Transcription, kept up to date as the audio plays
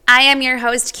I am your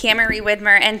host, Camry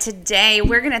Widmer, and today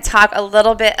we're going to talk a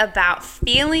little bit about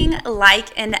feeling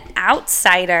like an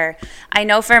outsider. I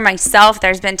know for myself,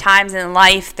 there's been times in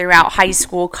life throughout high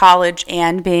school, college,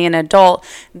 and being an adult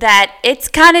that it's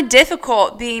kind of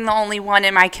difficult being the only one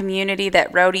in my community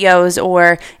that rodeos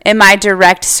or in my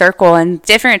direct circle. And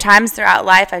different times throughout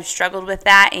life, I've struggled with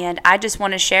that, and I just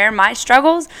want to share my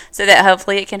struggles so that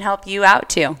hopefully it can help you out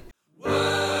too.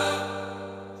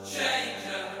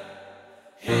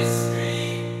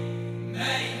 History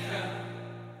maker,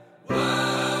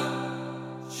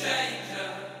 world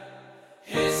changer,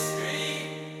 history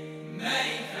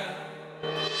maker.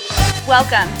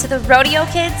 Welcome to the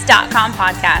RodeoKids.com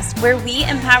podcast, where we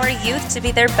empower youth to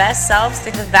be their best selves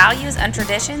through the values and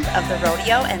traditions of the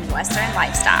rodeo and Western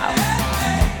lifestyle.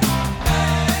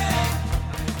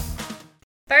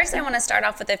 First, I want to start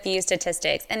off with a few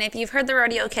statistics, and if you've heard the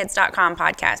RodeoKids.com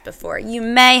podcast before, you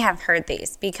may have heard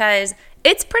these because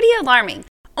it's pretty alarming.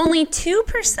 Only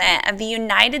 2% of the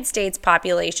United States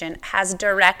population has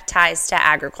direct ties to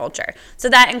agriculture. So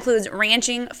that includes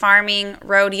ranching, farming,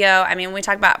 rodeo. I mean, when we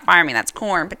talk about farming, that's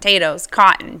corn, potatoes,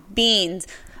 cotton, beans,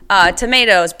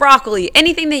 tomatoes, broccoli,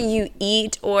 anything that you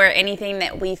eat or anything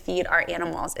that we feed our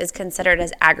animals is considered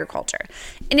as agriculture.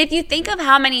 And if you think of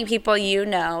how many people you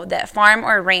know that farm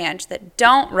or ranch that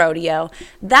don't rodeo,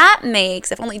 that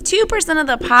makes, if only 2% of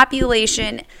the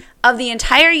population of the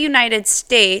entire United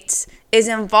States is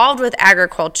involved with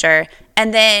agriculture,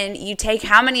 and then you take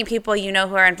how many people you know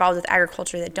who are involved with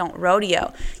agriculture that don't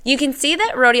rodeo, you can see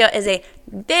that rodeo is a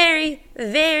very,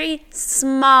 very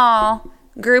small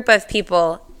group of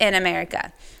people in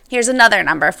America. Here's another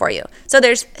number for you. So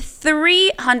there's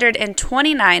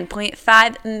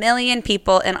 329.5 million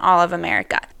people in all of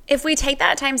America. If we take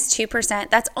that times 2%,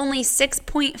 that's only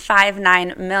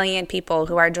 6.59 million people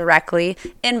who are directly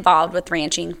involved with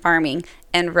ranching, farming,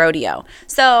 and rodeo.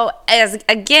 So as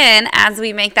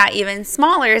we make that even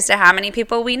smaller as to how many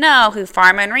people we know who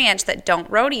farm and ranch that don't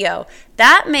rodeo,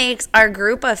 that makes our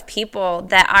group of people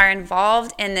that are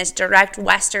involved in this direct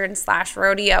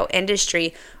Western/rodeo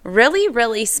industry really,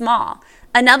 really small.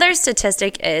 Another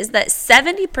statistic is that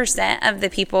 70% of the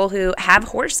people who have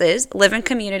horses live in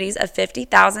communities of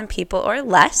 50,000 people or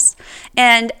less,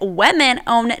 and women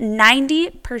own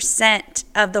 90%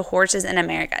 of the horses in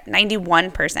America,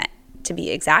 91%. To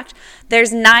be exact.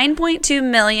 There's 9.2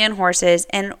 million horses,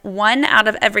 and 1 out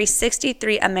of every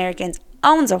 63 Americans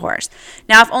owns a horse.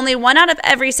 Now, if only 1 out of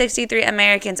every 63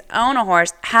 Americans own a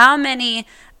horse, how many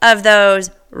of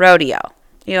those rodeo?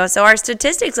 So our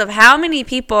statistics of how many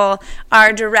people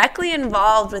are directly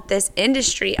involved with this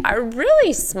industry are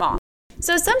really small.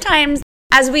 So sometimes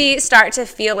as we start to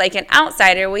feel like an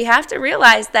outsider, we have to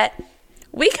realize that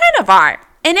we kind of are.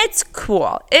 And it's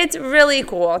cool. It's really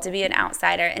cool to be an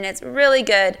outsider, and it's really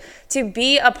good to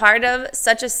be a part of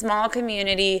such a small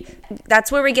community.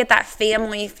 That's where we get that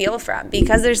family feel from,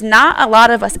 because there's not a lot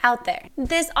of us out there.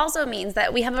 This also means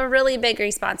that we have a really big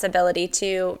responsibility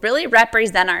to really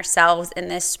represent ourselves in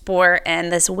this sport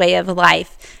and this way of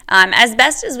life as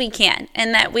best as we can,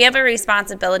 and that we have a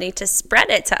responsibility to spread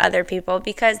it to other people,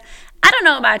 because I don't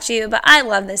know about you, but I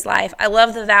love this life. I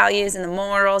love the values and the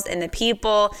morals and the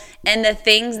people and the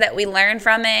things that we learn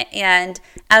from it. And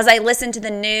as I listen to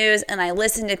the news and I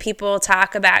listen to people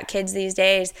talk about kids these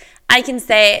days, I can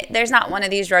say there's not one of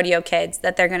these rodeo kids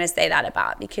that they're going to say that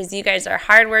about, because you guys are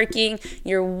hardworking,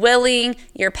 you're willing,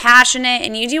 you're passionate,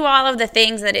 and you do all of the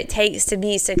things that it takes to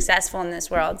be successful in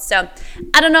this world. So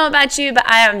I don't know about you, but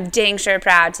I am dang sure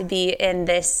proud to be in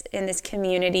this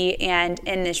community and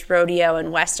in this rodeo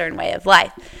and Western way of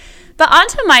life. But on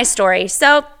to my story.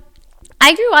 So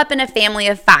I grew up in a family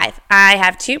of 5. I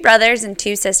have 2 brothers and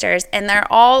 2 sisters, and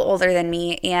they're all older than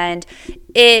me, and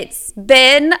it's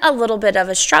been a little bit of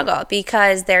a struggle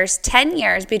because there's 10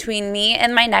 years between me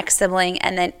and my next sibling,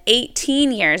 and then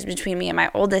 18 years between me and my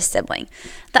oldest sibling.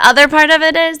 The other part of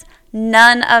it is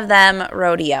none of them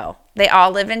rodeo. They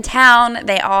all live in town.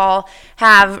 They all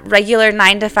have regular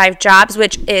 9-to-5 jobs,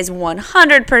 which is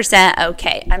 100%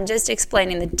 okay. I'm just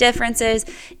explaining the differences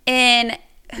in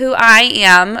who I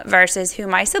am versus who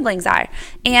my siblings are.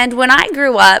 And when I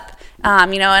grew up,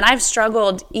 and I've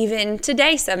struggled even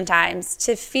today sometimes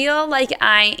to feel like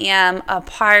I am a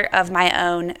part of my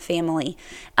own family.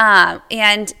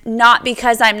 And not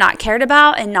because I'm not cared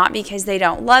about and not because they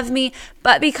don't love me,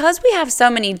 but because we have so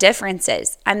many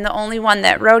differences. I'm the only one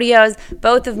that rodeos.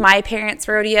 Both of my parents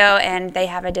rodeo, and they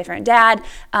have a different dad.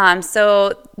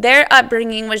 So their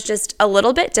upbringing was just a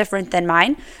little bit different than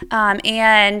mine.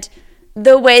 And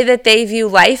the way that they view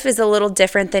life is a little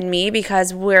different than me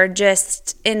because we're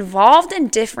just involved in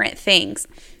different things.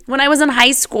 When I was in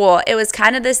high school, it was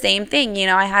kind of the same thing.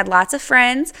 I had lots of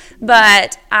friends,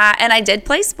 but and I did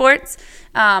play sports,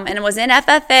 and it was in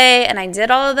FFA, and I did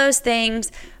all of those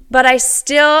things, but I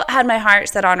still had my heart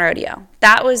set on rodeo.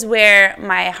 That was where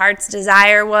my heart's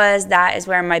desire was. That is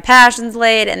where my passions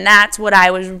laid, and that's what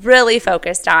I was really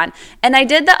focused on. And I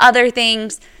did the other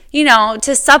things,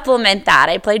 to supplement that.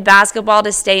 I played basketball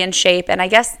to stay in shape, and I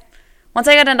guess once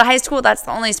I got into high school, that's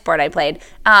the only sport I played.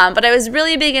 But I was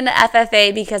really big into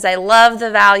FFA because I love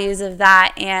the values of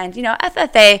that. And,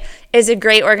 FFA is a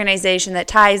great organization that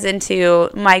ties into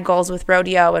my goals with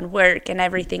rodeo and work and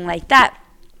everything like that.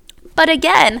 But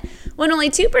again, when only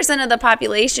 2% of the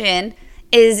population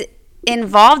is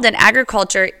involved in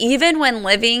agriculture, even when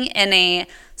living in a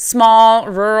small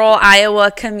rural Iowa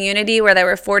community where there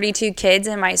were 42 kids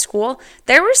in my school,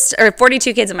 or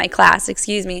 42 kids in my class,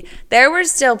 there were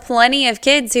still plenty of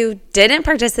kids who didn't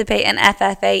participate in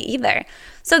FFA either.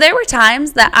 So there were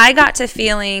times that I got to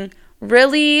feeling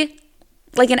really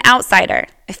like an outsider.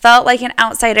 I felt like an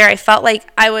outsider. I felt like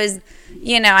I was,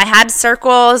 I had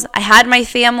circles, I had my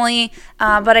family,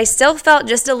 but I still felt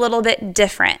just a little bit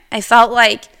different. I felt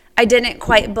like I didn't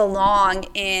quite belong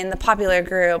in the popular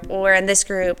group or in this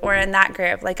group or in that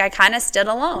group. Like I kind of stood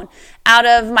alone out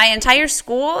of my entire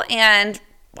school and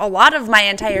a lot of my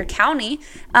entire county.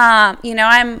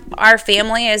 Our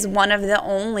family is one of the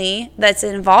only that's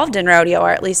involved in rodeo,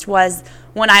 or at least was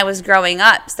when I was growing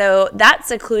up. So that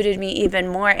secluded me even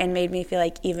more and made me feel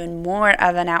like even more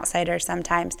of an outsider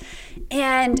sometimes.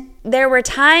 And there were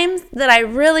times that I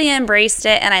really embraced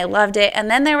it and I loved it. And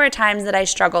then there were times that I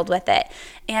struggled with it.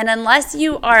 And unless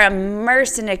you are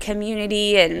immersed in a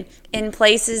community and in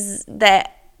places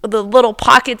that the little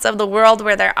pockets of the world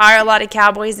where there are a lot of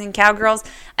cowboys and cowgirls,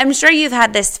 I'm sure you've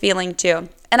had this feeling too.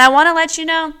 And I want to let you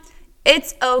know,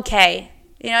 it's okay.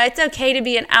 It's okay to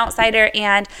be an outsider,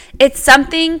 and it's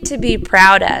something to be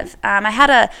proud of. I had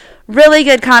a really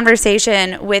good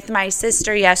conversation with my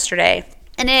sister yesterday,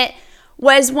 and it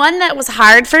was one that was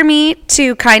hard for me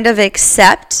to kind of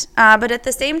accept, but at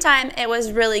the same time, it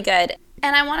was really good.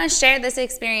 And I want to share this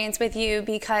experience with you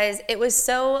because it was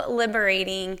so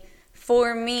liberating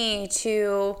for me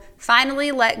to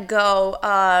finally let go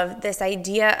of this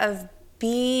idea of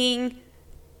being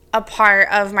a part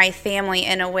of my family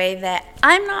in a way that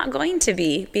I'm not going to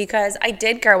be, because I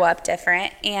did grow up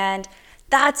different, and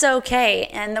that's okay.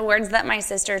 And the words that my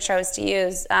sister chose to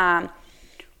use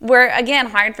were, again,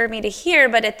 hard for me to hear,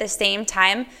 but at the same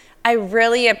time, I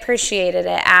really appreciated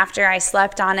it after I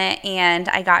slept on it and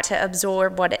I got to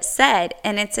absorb what it said.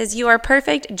 And it says, "You are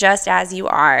perfect just as you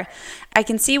are. I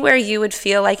can see where you would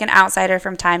feel like an outsider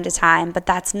from time to time, but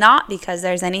that's not because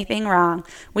there's anything wrong.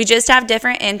 We just have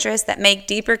different interests that make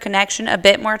deeper connection a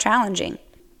bit more challenging."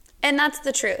 And that's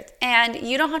the truth. And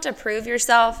you don't have to prove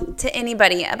yourself to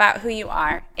anybody about who you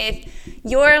are. If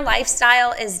your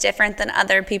lifestyle is different than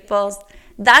other people's,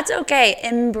 that's okay.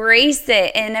 Embrace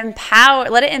it and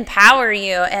let it empower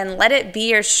you, and let it be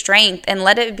your strength, and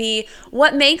let it be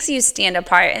what makes you stand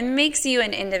apart and makes you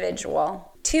an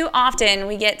individual. Too often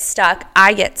we get stuck,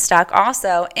 I get stuck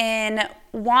also, in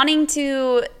wanting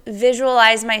to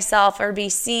visualize myself or be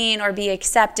seen or be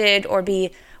accepted or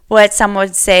be what some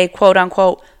would say, quote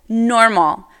unquote,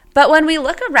 normal. But when we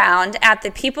look around at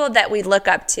the people that we look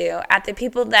up to, at the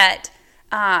people that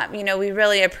we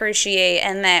really appreciate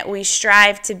and that we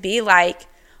strive to be like,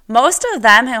 most of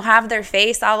them who have their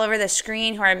face all over the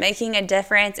screen, who are making a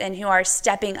difference and who are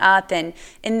stepping up and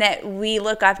that we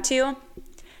look up to,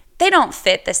 they don't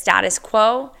fit the status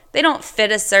quo. They don't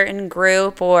fit a certain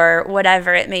group or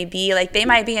whatever it may be. Like, they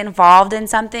might be involved in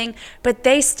something, but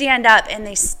they stand up and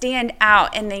they stand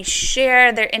out and they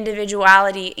share their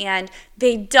individuality, and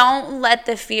they don't let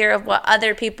the fear of what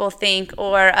other people think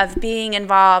or of being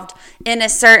involved in a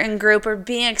certain group or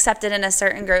being accepted in a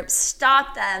certain group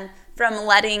stop them from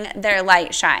letting their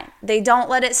light shine. They don't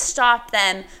let it stop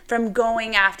them from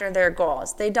going after their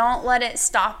goals. They don't let it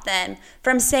stop them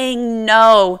from saying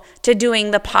no to doing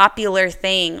the popular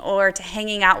thing or to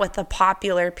hanging out with the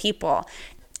popular people.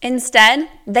 Instead,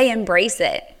 they embrace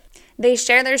it. They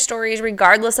share their stories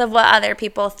regardless of what other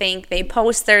people think. They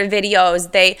post their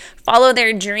videos. They follow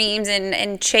their dreams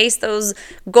and chase those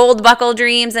gold buckle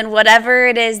dreams and whatever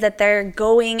it is that they're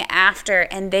going after.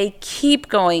 And they keep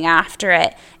going after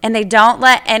it. And they don't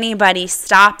let anybody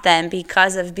stop them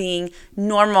because of being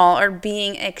normal or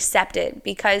being accepted.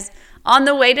 Because on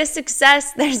the way to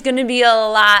success, there's going to be a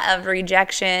lot of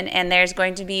rejection, and there's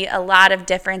going to be a lot of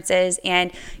differences,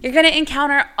 and you're going to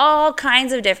encounter all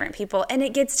kinds of different people, and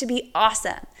it gets to be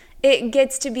awesome. It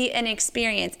gets to be an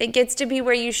experience. It gets to be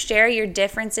where you share your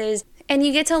differences And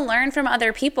you get to learn from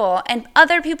other people, and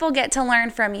other people get to learn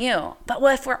from you. But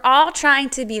if we're all trying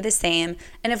to be the same,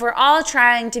 and if we're all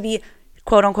trying to be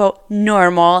quote unquote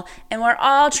normal, and we're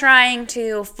all trying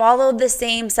to follow the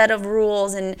same set of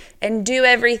rules and do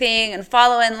everything and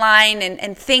follow in line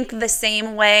and think the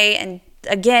same way and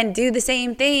again do the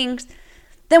same things,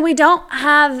 then we don't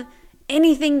have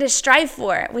anything to strive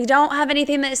for. We don't have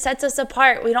anything that sets us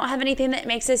apart. We don't have anything that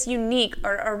makes us unique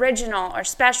or original or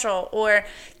special or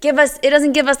it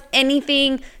doesn't give us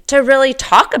anything to really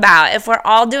talk about. If we're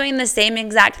all doing the same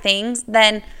exact things,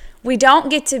 then we don't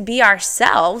get to be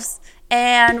ourselves,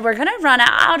 and we're going to run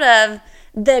out of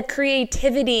the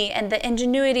creativity and the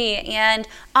ingenuity and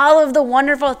all of the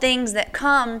wonderful things that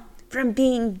come from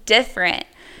being different.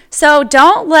 So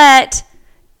don't let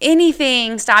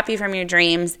anything stop you from your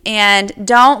dreams, and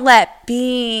don't let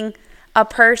being a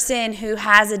person who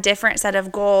has a different set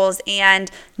of goals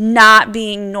and not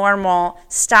being normal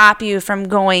stop you from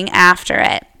going after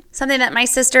it. Something that my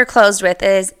sister closed with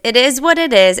is, it is what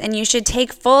it is, and you should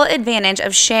take full advantage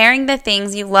of sharing the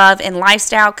things you love in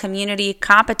lifestyle, community,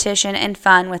 competition, and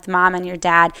fun with mom and your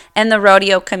dad and the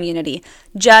rodeo community.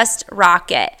 Just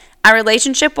rock it. Our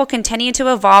relationship will continue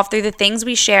to evolve through the things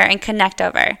we share and connect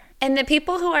over. And the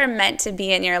people who are meant to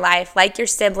be in your life, like your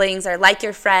siblings or like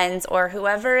your friends or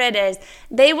whoever it is,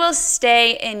 they will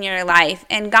stay in your life.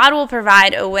 And God will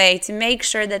provide a way to make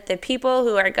sure that the people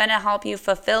who are going to help you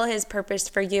fulfill His purpose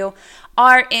for you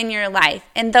are in your life.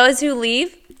 And those who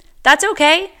leave, that's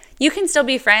okay. You can still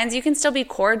be friends. You can still be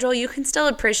cordial. You can still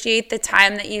appreciate the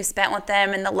time that you spent with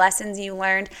them and the lessons you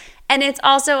learned. And it's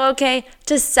also okay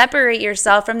to separate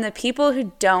yourself from the people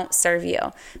who don't serve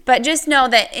you. But just know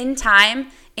that in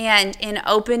time and in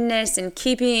openness and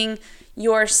keeping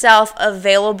yourself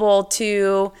available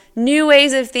to new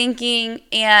ways of thinking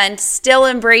and still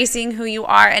embracing who you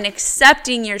are and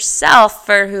accepting yourself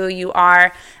for who you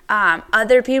are,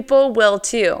 other people will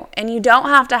too. And you don't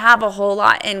have to have a whole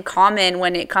lot in common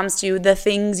when it comes to the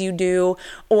things you do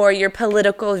or your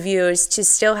political views to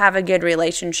still have a good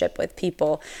relationship with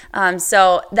people.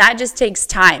 So that just takes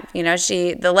time. You know,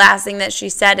 the last thing that she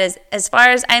said is, as far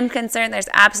as I'm concerned, there's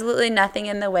absolutely nothing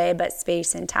in the way but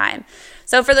space and time.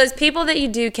 So for those people that you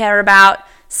do care about,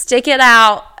 stick it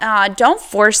out. Don't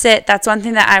force it. That's one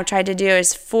thing that I've tried to do,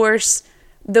 is force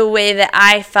the way that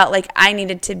I felt like I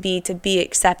needed to be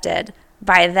accepted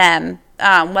by them,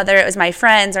 whether it was my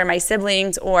friends or my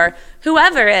siblings or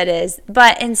whoever it is.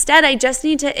 But instead, I just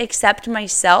need to accept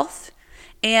myself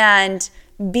and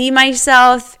be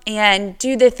myself and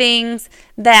do the things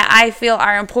that I feel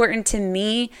are important to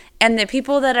me. And the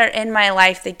people that are in my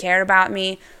life that care about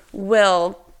me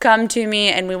will come to me,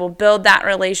 and we will build that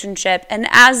relationship, and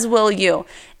as will you.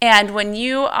 And when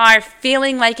you are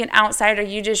feeling like an outsider,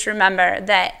 you just remember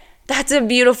that that's a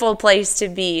beautiful place to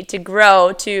be, to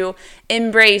grow, to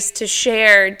embrace, to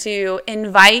share, to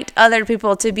invite other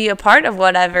people to be a part of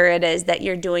whatever it is that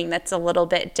you're doing that's a little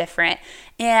bit different.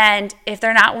 And if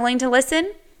they're not willing to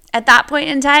listen at that point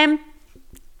in time,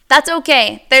 that's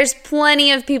okay. There's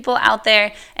plenty of people out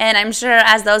there, and I'm sure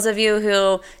as those of you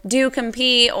who do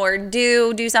compete or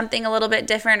do something a little bit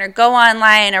different or go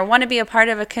online or want to be a part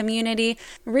of a community,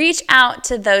 reach out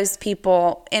to those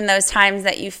people in those times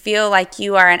that you feel like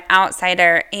you are an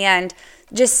outsider, and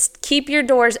just keep your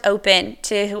doors open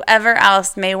to whoever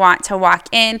else may want to walk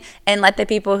in, and let the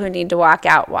people who need to walk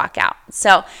out, walk out.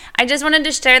 So I just wanted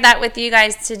to share that with you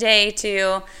guys today,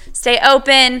 to stay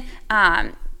open,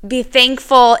 be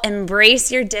thankful,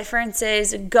 embrace your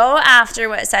differences, go after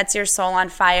what sets your soul on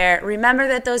fire. Remember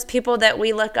that those people that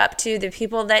we look up to, the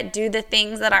people that do the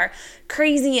things that are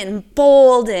crazy and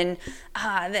bold and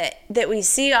that we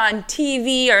see on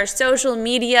TV or social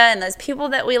media, and those people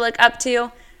that we look up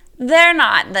to, they're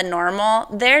not the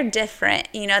normal. They're different.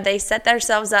 You know, they set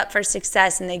themselves up for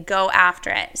success and they go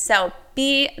after it. So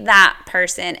be that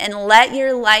person and let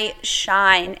your light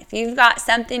shine. If you've got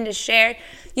something to share,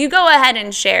 you go ahead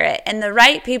and share it, and the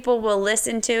right people will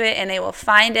listen to it, and they will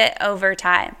find it over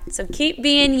time. So keep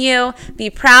being you. Be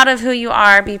proud of who you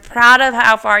are. Be proud of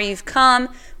how far you've come.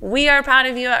 We are proud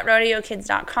of you at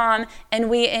rodeokids.com, and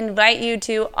we invite you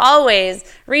to always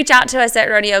reach out to us at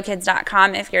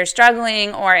rodeokids.com if you're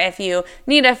struggling or if you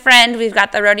need a friend. We've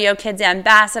got the Rodeo Kids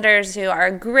Ambassadors, who are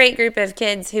a great group of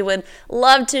kids who would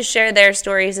love to share their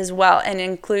stories as well and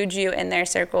include you in their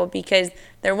circle, because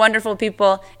they're wonderful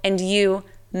people and you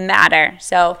matter.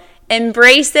 So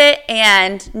embrace it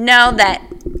and know that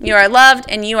you are loved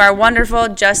and you are wonderful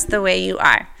just the way you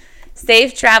are.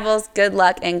 Safe travels, good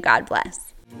luck, and God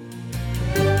bless.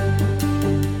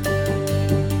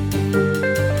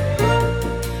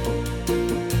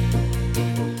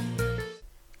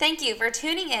 Thank you for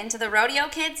tuning in to the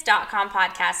RodeoKids.com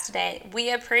podcast today.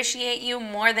 We appreciate you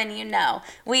more than you know.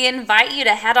 We invite you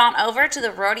to head on over to the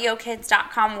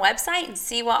RodeoKids.com website and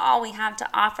see what all we have to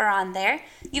offer on there.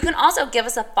 You can also give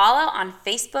us a follow on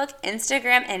Facebook,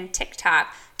 Instagram, and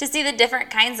TikTok to see the different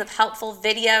kinds of helpful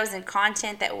videos and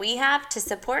content that we have to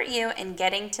support you in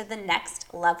getting to the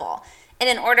next level. And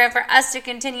in order for us to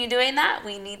continue doing that,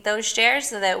 we need those shares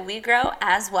so that we grow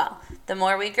as well. The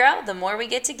more we grow, the more we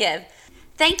get to give.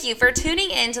 Thank you for tuning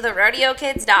in to the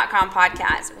RodeoKids.com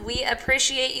podcast. We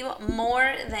appreciate you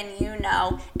more than you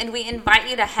know, and we invite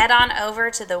you to head on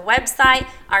over to the website,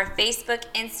 our Facebook,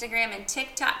 Instagram, and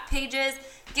TikTok pages.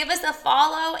 Give us a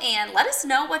follow and let us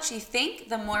know what you think.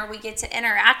 The more we get to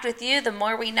interact with you, the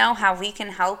more we know how we can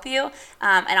help you.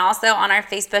 And also on our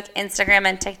Facebook, Instagram,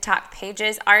 and TikTok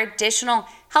pages, our additional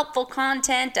helpful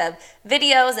content of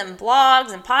videos and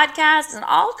blogs and podcasts and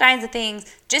all kinds of things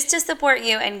just to support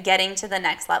you in getting to the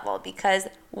next level because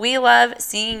we love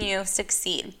seeing you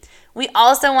succeed. We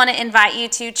also want to invite you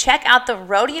to check out the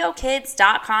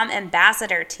RodeoKids.com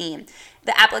ambassador team.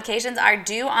 The applications are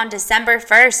due on December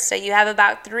 1st, so you have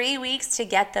about 3 weeks to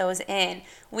get those in.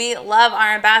 We love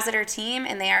our ambassador team,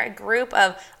 and they are a group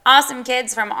of awesome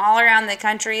kids from all around the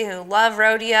country who love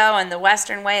rodeo and the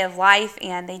Western way of life,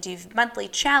 and they do monthly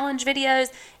challenge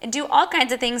videos and do all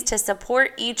kinds of things to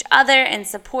support each other and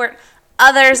support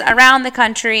others around the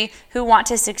country who want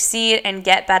to succeed and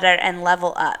get better and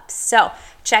level up. So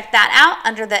check that out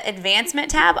under the advancement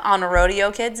tab on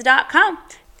RodeoKids.com.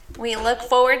 We look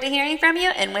forward to hearing from you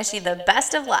and wish you the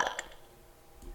best of luck.